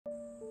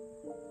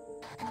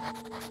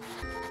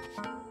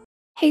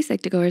Hey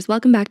Psych2Goers,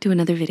 welcome back to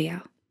another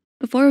video.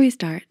 Before we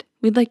start,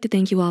 we'd like to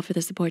thank you all for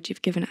the support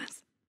you've given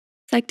us.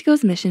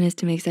 Psych2Go's mission is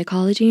to make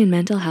psychology and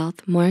mental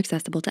health more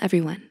accessible to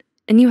everyone,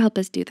 and you help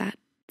us do that,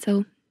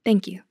 so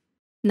thank you.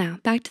 Now,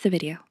 back to the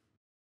video.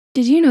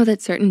 Did you know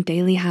that certain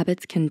daily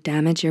habits can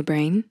damage your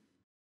brain?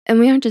 And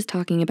we aren't just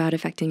talking about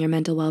affecting your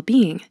mental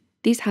well-being.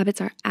 These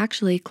habits are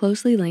actually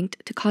closely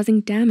linked to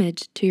causing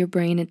damage to your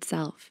brain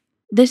itself.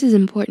 This is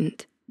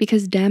important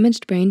because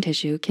damaged brain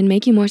tissue can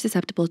make you more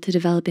susceptible to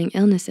developing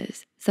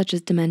illnesses such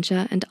as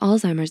dementia and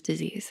Alzheimer's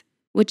disease,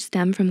 which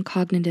stem from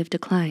cognitive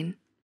decline.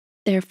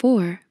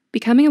 Therefore,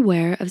 becoming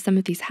aware of some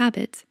of these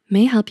habits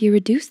may help you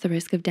reduce the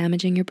risk of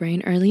damaging your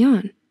brain early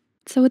on.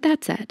 So with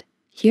that said,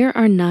 here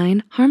are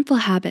 9 harmful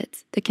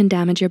habits that can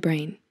damage your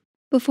brain.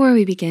 Before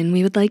we begin,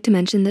 we would like to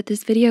mention that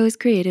this video is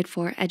created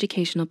for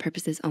educational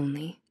purposes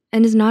only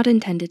and is not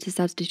intended to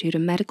substitute a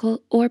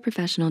medical or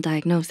professional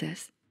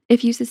diagnosis.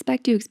 If you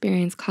suspect you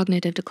experience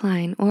cognitive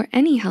decline or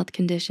any health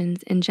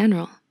conditions in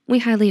general, we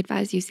highly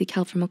advise you seek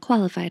help from a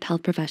qualified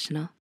health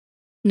professional.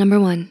 Number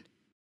 1,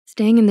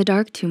 staying in the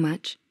dark too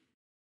much.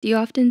 Do you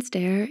often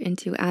stare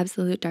into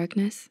absolute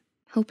darkness,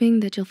 hoping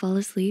that you'll fall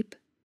asleep,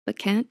 but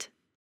can't?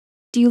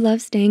 Do you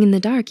love staying in the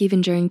dark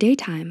even during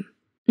daytime?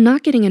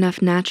 Not getting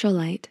enough natural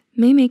light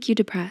may make you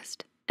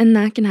depressed, and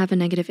that can have a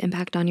negative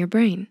impact on your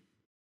brain.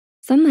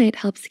 Sunlight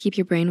helps keep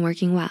your brain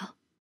working well.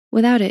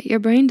 Without it, your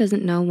brain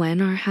doesn't know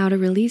when or how to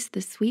release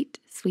the sweet,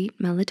 sweet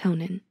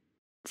melatonin.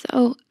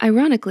 So,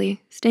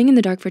 ironically, staying in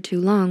the dark for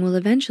too long will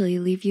eventually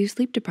leave you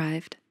sleep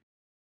deprived.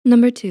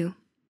 Number 2,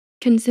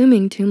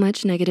 consuming too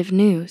much negative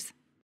news.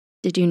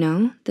 Did you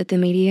know that the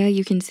media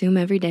you consume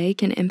every day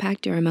can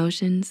impact your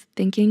emotions,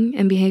 thinking,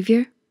 and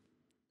behavior?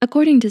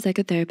 According to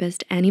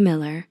psychotherapist Annie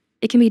Miller,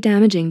 it can be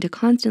damaging to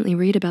constantly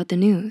read about the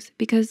news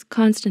because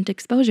constant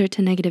exposure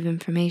to negative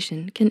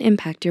information can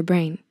impact your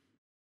brain.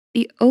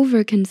 The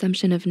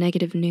overconsumption of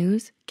negative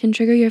news can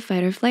trigger your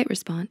fight or flight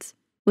response,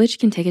 which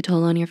can take a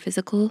toll on your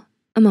physical,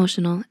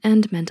 emotional,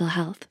 and mental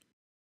health.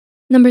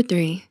 Number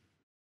 3,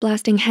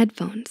 blasting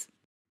headphones.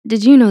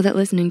 Did you know that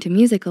listening to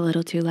music a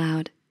little too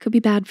loud could be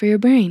bad for your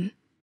brain?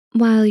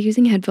 While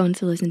using headphones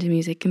to listen to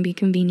music can be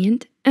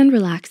convenient and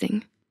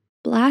relaxing,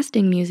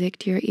 blasting music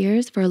to your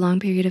ears for a long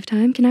period of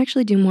time can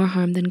actually do more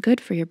harm than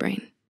good for your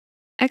brain.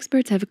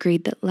 Experts have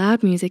agreed that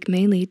loud music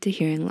may lead to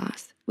hearing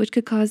loss, which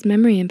could cause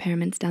memory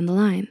impairments down the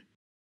line.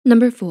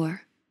 Number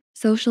 4,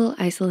 social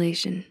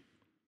isolation.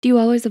 Do you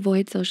always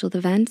avoid social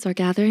events or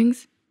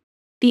gatherings?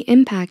 The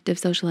impact of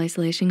social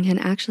isolation can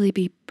actually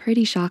be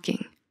pretty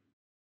shocking.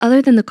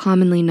 Other than the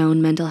commonly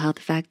known mental health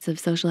effects of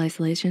social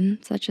isolation,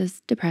 such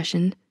as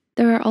depression,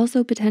 there are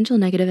also potential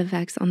negative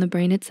effects on the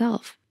brain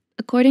itself.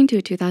 According to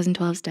a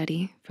 2012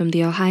 study from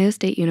The Ohio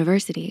State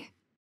University,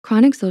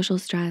 chronic social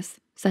stress,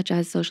 such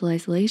as social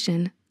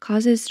isolation,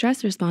 causes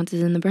stress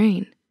responses in the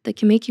brain that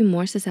can make you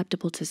more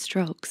susceptible to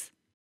strokes.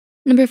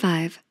 Number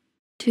 5,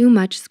 too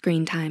much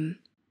screen time.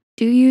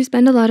 Do you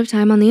spend a lot of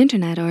time on the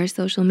internet or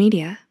social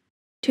media?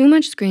 Too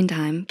much screen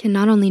time can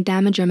not only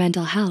damage your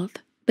mental health,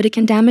 but it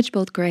can damage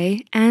both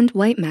gray and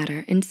white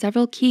matter in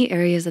several key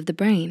areas of the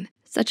brain,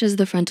 such as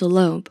the frontal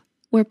lobe,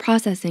 where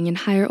processing and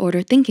higher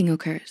order thinking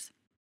occurs.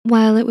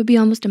 While it would be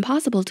almost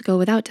impossible to go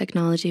without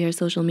technology or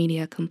social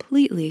media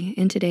completely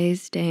in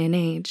today's day and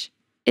age,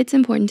 it's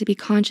important to be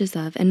conscious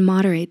of and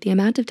moderate the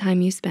amount of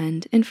time you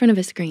spend in front of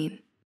a screen.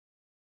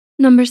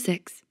 Number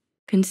 6,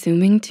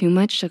 consuming too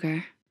much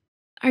sugar.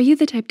 Are you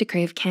the type to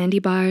crave candy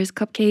bars,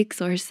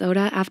 cupcakes, or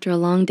soda after a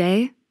long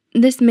day?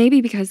 This may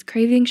be because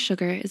craving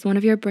sugar is one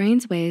of your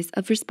brain's ways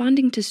of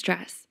responding to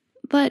stress,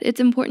 but it's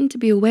important to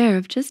be aware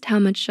of just how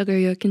much sugar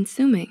you're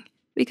consuming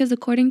because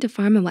according to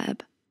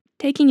PharmaWeb,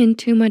 taking in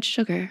too much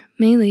sugar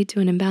may lead to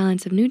an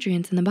imbalance of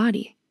nutrients in the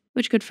body,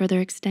 which could further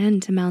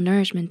extend to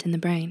malnourishment in the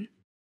brain.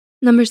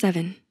 Number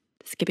 7,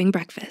 skipping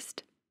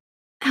breakfast.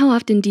 How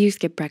often do you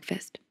skip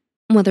breakfast?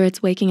 Whether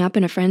it's waking up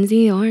in a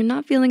frenzy or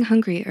not feeling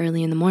hungry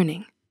early in the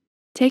morning.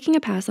 Taking a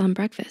pass on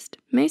breakfast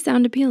may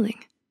sound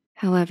appealing.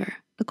 However,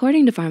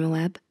 according to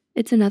PharmaWeb,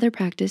 it's another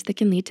practice that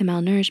can lead to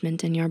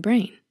malnourishment in your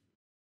brain.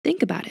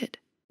 Think about it.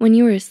 When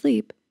you were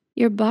asleep,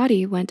 your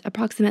body went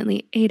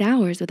approximately 8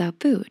 hours without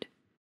food.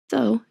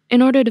 So,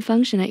 in order to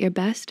function at your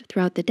best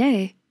throughout the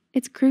day,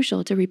 it's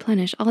crucial to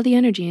replenish all the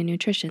energy and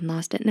nutrition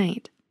lost at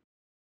night.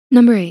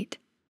 Number 8,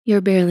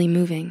 you're barely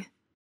moving.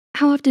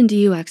 How often do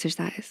you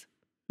exercise?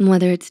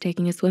 Whether it's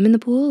taking a swim in the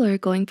pool or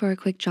going for a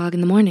quick jog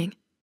in the morning,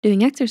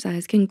 doing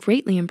exercise can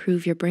greatly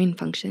improve your brain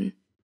function.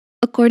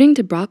 According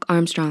to Brock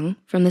Armstrong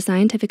from the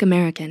Scientific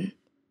American,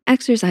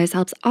 exercise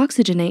helps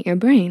oxygenate your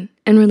brain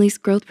and release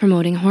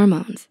growth-promoting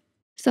hormones.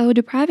 So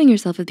depriving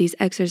yourself of these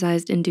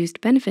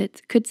exercise-induced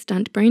benefits could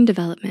stunt brain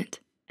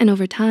development and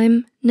over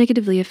time,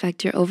 negatively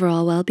affect your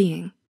overall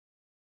well-being.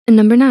 And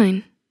number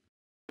 9,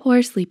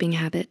 poor sleeping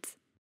habits.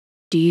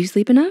 Do you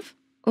sleep enough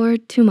or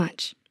too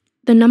much?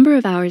 The number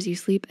of hours you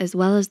sleep as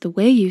well as the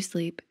way you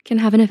sleep can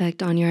have an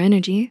effect on your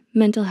energy,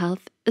 mental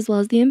health, as well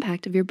as the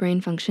impact of your brain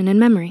function and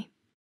memory.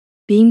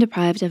 Being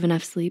deprived of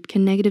enough sleep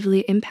can negatively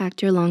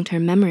impact your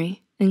long-term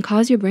memory and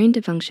cause your brain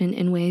to function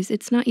in ways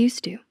it's not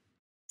used to.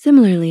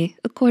 Similarly,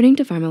 according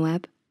to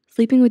PharmaWeb,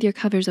 sleeping with your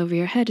covers over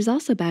your head is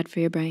also bad for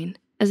your brain,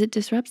 as it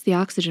disrupts the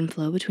oxygen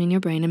flow between your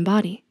brain and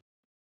body.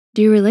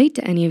 Do you relate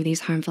to any of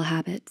these harmful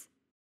habits?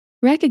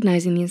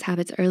 Recognizing these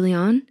habits early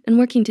on and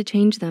working to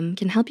change them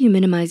can help you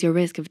minimize your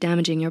risk of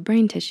damaging your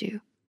brain tissue.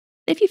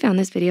 If you found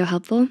this video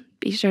helpful,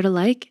 be sure to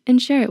like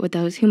and share it with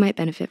those who might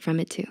benefit from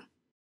it too.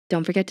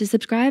 Don't forget to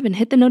subscribe and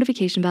hit the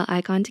notification bell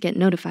icon to get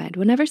notified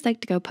whenever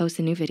Psych2Go posts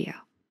a new video.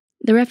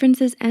 The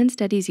references and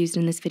studies used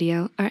in this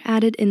video are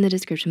added in the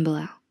description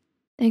below.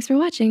 Thanks for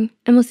watching,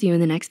 and we'll see you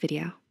in the next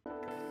video.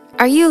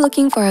 Are you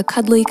looking for a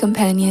cuddly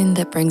companion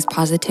that brings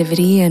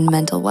positivity and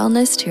mental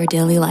wellness to your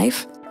daily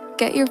life?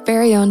 Get your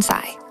very own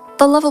Psy.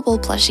 The lovable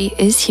plushie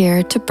is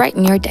here to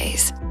brighten your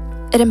days.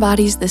 It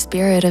embodies the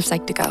spirit of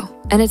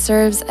Psych2Go, and it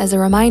serves as a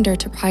reminder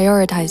to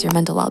prioritize your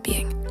mental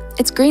well-being.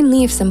 Its green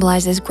leaf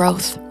symbolizes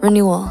growth,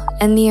 renewal,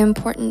 and the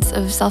importance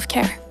of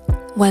self-care.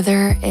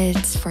 Whether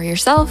it's for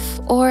yourself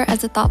or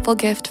as a thoughtful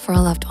gift for a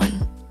loved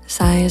one,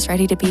 Psy is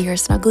ready to be your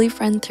snuggly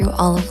friend through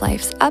all of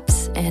life's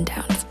ups and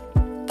downs.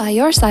 Buy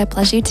your Psy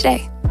plushie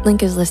today.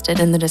 Link is listed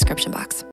in the description box.